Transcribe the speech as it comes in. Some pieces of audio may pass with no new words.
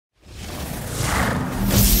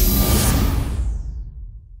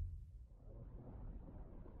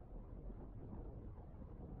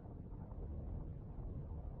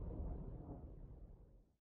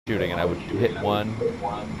shooting, and I would hit one,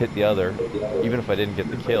 hit the other. Even if I didn't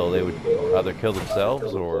get the kill, they would either kill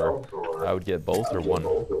themselves or I would get both or one.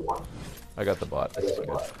 I got the bot. This is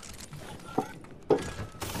good.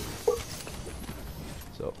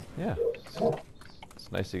 So yeah,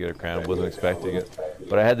 it's nice to get a crown. Wasn't expecting it,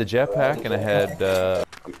 but I had the jetpack and I had.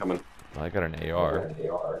 I'm coming. I got an AR.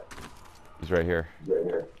 He's right here.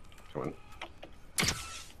 Coming.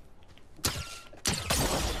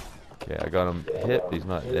 Okay, I got him hit, but he's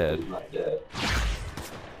not dead.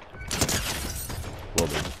 Well,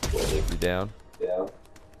 you down?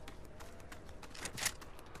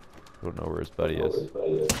 Don't know where his buddy is.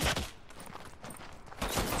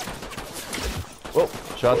 Whoa!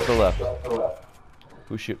 Shot to the left.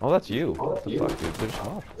 Who's shooting? Oh, that's you. What the fuck, dude? Finish him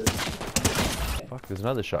off. Fuck, there's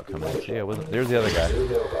another shot coming in. See, I wasn't. There's the other guy.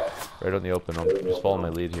 Right on the open. I'm just following my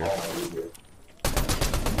lead here.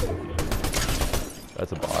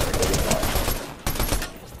 That's a bot.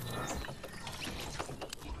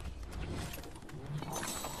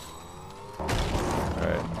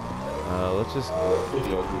 Alright. Let's just...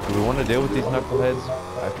 Do we want to deal with these knuckleheads?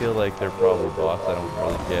 I feel like they're probably bots. I don't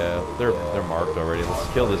really... Yeah, they're marked already. Let's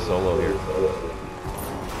kill this solo here.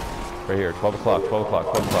 Right here. 12 o'clock, 12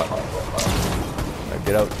 o'clock, 12 o'clock. Alright,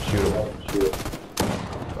 get out. Shoot him.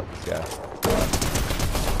 Fuck this guy.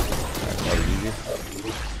 Alright, that was easy.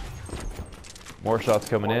 More shots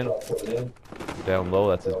coming in. Down low,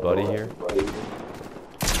 that's his buddy here.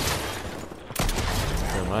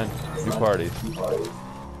 Never mind. New parties.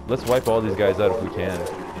 Let's wipe all these guys out if we can.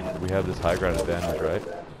 We have this high ground advantage, right?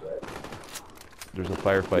 There's a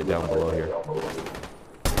firefight down below here.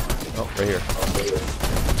 Oh, right here.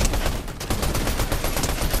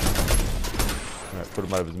 Alright, put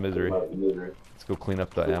him out of his misery. Let's go clean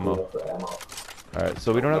up the ammo. Alright,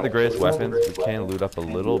 so we don't have the greatest weapons. We can loot up a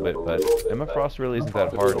little bit, but Emma Frost really isn't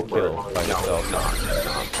that hard to kill by itself.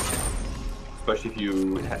 Especially if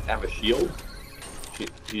you have a shield.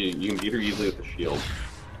 You can beat her easily with a shield.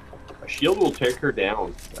 A shield will take her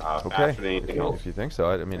down faster than anything else. If you think so.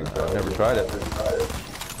 I mean, I've never tried it.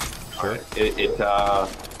 Sure. It does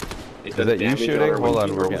Is that you shooting? Hold on,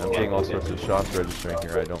 I'm getting getting all sorts of shots registering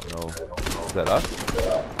here. I don't know. Is that us?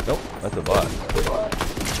 Nope, that's a bot.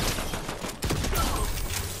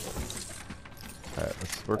 Alright,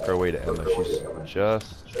 let's work our way to Emma. She's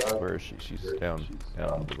just... Where is she? She's down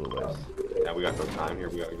a little ways. Yeah, we got no time here.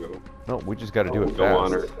 We gotta go. No, we just gotta do it fast. Go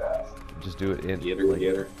on her. Just do it in. Get her,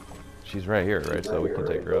 get her. She's right here, right? So we can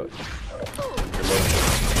take her out. Shoot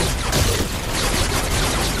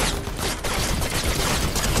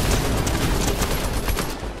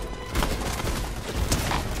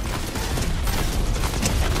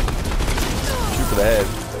for the head.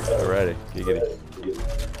 Alrighty. Giggity.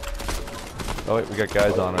 Oh wait, we got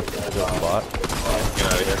guys on us. Just a bot. Get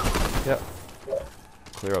out of here. Yep.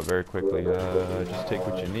 Clear out very quickly. Just take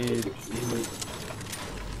what you need.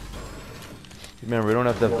 Remember, we don't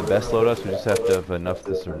have to have the best loadouts, we just have to have enough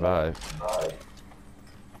to survive.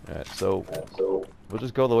 Alright, so we'll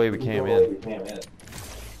just go the way we came in. Yeah,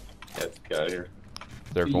 let's get out of here.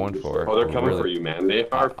 They're going for it. Oh, they're coming for you, man. They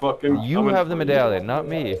are fucking. You have the medallion, not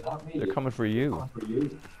me. They're coming for you.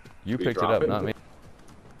 You picked it up, not me.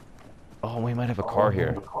 Oh, we might have a car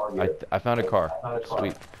here. I found a car.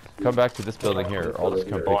 Sweet. Come back to this building here. I'll just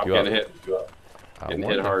come pick you up. Getting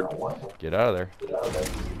hit hard. Get out of there.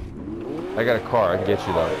 I got a car. I can get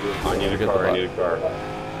you though. I need a car. I need a car.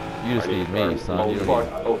 You just need me, son. Oh fuck.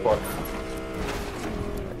 Oh fuck.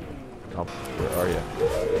 Oh, where are you?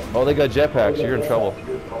 Oh, they got jetpacks. You're in trouble.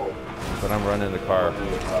 But I'm running the car. I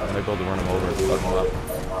might be able to run them over and fuck them up.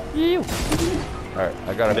 Ew. Alright,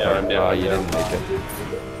 I got a car. Oh, you didn't make it.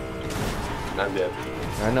 I'm dead.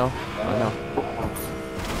 I know. I know.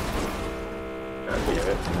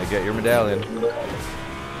 And I get your medallion.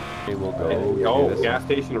 Okay, we'll go. Oh, gas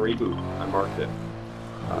station reboot. I marked it.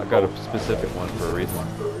 I got a specific one for a reason.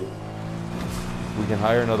 We can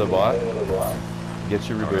hire another bot, get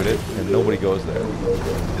you rebooted, and nobody goes there.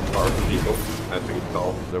 It's hard for people. That's what you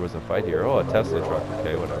call. There was a fight here. Oh, a Tesla truck.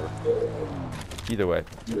 Okay, whatever. Either way,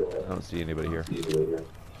 I don't see anybody here.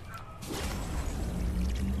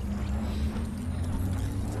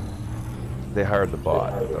 They hired the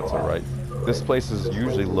bot. That's all right. This place is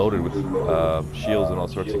usually loaded with shields and all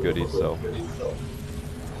sorts of goodies, so...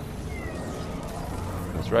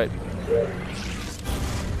 That's right.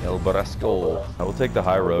 El Barrasco. I will take the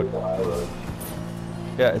high road.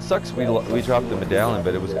 Yeah, it sucks we dropped the medallion,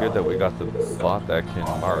 but it was good that we got the bot that can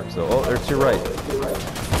mark. So, oh, they're to your right.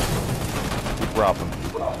 Keep dropping.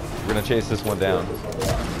 We're gonna chase this one down.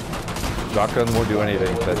 Shotgun won't do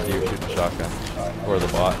anything. That's you shooting shotgun. Or the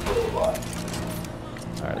bot.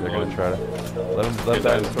 Alright, they're gonna try to let them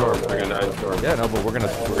die in the storm. They're gonna die in the storm. Yeah, no, but we're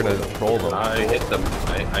gonna troll them. I hit them.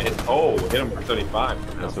 I hit them for 75.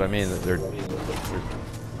 That's what I mean. They're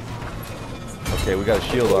okay, we got a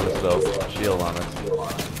shield on us though. Shield on us.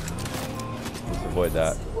 Let's avoid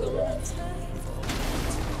that.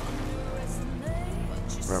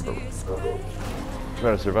 Remember, we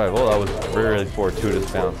gotta survive. Oh, that was a very fortuitous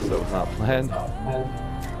bounce, so it's not planned.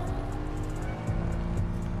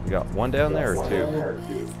 We got one down there or two?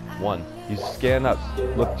 One. You scan up,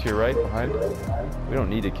 look to your right, behind. We don't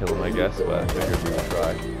need to kill him, I guess, but I figured we would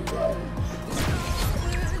try.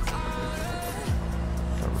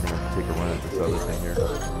 We're gonna take a run at this other thing here.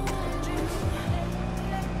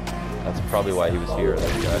 That's probably why he was here,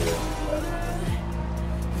 that guy.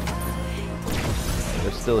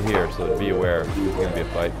 They're still here, so be aware. It's gonna be a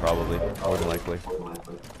fight, probably, more than likely.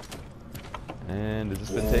 And has this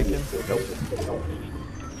been taken? Nope.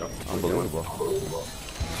 Unbelievable.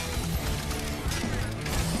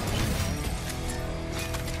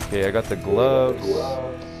 Okay, I got the gloves.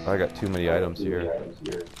 I got too many items here.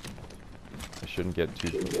 I shouldn't get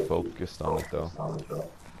too focused on it though. Oh,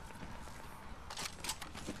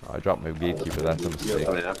 I dropped my gatekeeper, that's a mistake.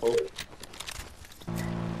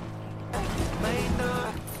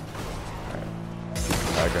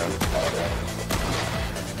 Background.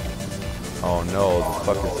 Oh no, the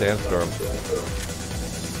fucking sandstorm.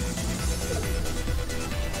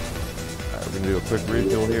 Alright, we're gonna do a quick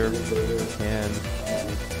refuel here. And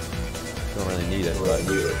don't really need it, but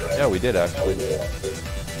yeah, we did actually.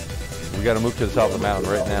 We gotta move to the top of the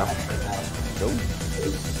mountain right now. Go.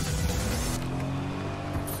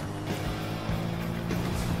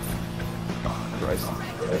 Christ.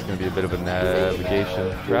 It's going to be a bit of a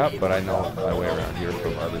navigation trap, but I know my way around here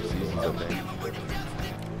from other seasons, I think.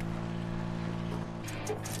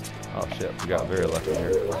 Oh shit, we got very lucky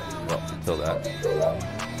here. Well, until that.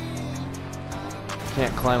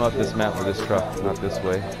 Can't climb up this mountain with this truck, not this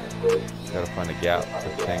way. Gotta find a gap, I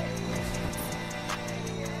think.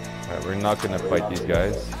 Alright, we're not going to fight these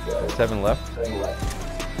guys. 7 left.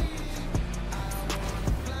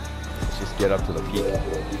 Let's just get up to the peak.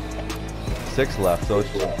 6 left, so it's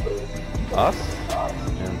us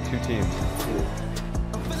and 2 teams.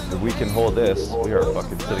 If we can hold this, we are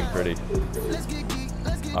fucking sitting pretty.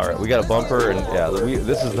 Alright, we got a bumper, and yeah,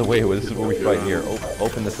 this is the way, this is what we fight here.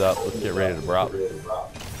 Open this up, let's get ready to drop.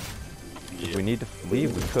 If we need to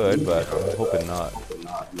leave, we could, but I'm hoping not.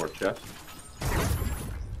 More chests.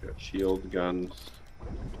 Got shield, guns.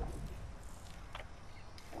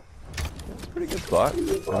 It's a pretty good spot. I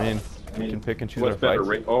mean, you can pick and choose What's our better,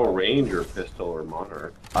 fights. Ranger, pistol, or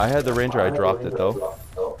Monarch? I had the Ranger, I dropped it though.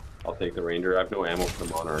 I'll take the Ranger. I have no ammo for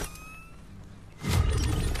the Monarch.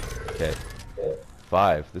 Okay.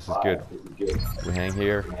 5. This is good. We hang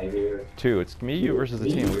here. 2. It's me, you versus the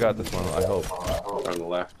team. We got this one, I hope. On the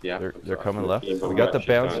left, yeah. They're coming left. We got the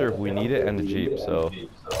bouncer if we need it, and the Jeep, so.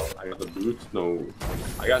 I got the boots, no.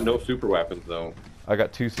 I got no super weapons though. I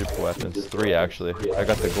got 2 super weapons. 3 actually. I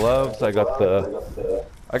got the gloves, I got the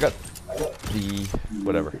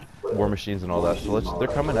whatever. War machines and all that. So they're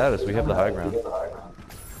coming at us. We have the high ground.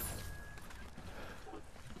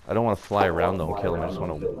 I don't want to fly around though and kill them. I just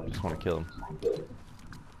want to kill them.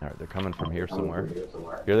 All right, they're coming from here somewhere.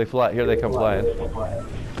 Here they fly. Here they come flying.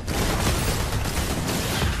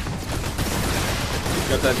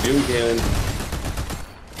 Got that doom cannon.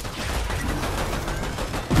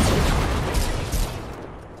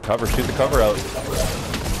 Cover. Shoot the cover out.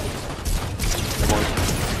 Come on.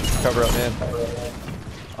 Cover up, man.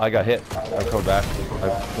 I got hit. I'm coming back.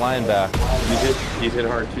 I'm flying back. He's hit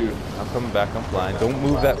hard too. I'm coming back. I'm flying. Don't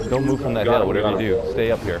move that. Don't move from that hill. Whatever you do,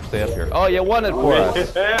 stay up here. Stay up here. Oh, you won it for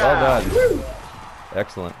us. Well done.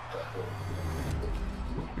 Excellent.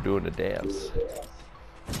 You're doing the dance.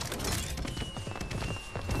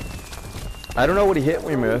 I don't know what he hit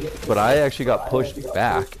me with, but I actually got pushed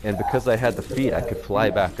back, and because I had the feet, I could fly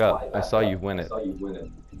back up. I saw you win it.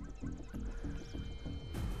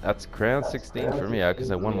 That's crown 16 for me,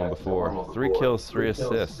 because I won one before. 3 kills, 3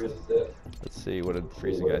 assists. Let's see, what did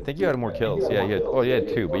Freezing guy? I think you had more kills. Yeah, you had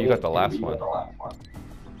 2, but you got the last one.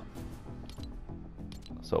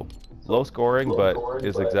 So, low scoring, but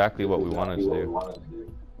is exactly what we wanted to do,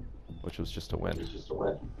 which was just a win.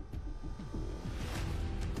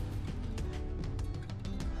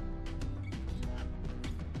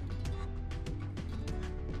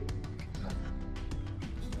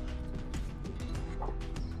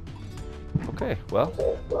 Okay, well,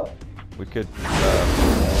 we could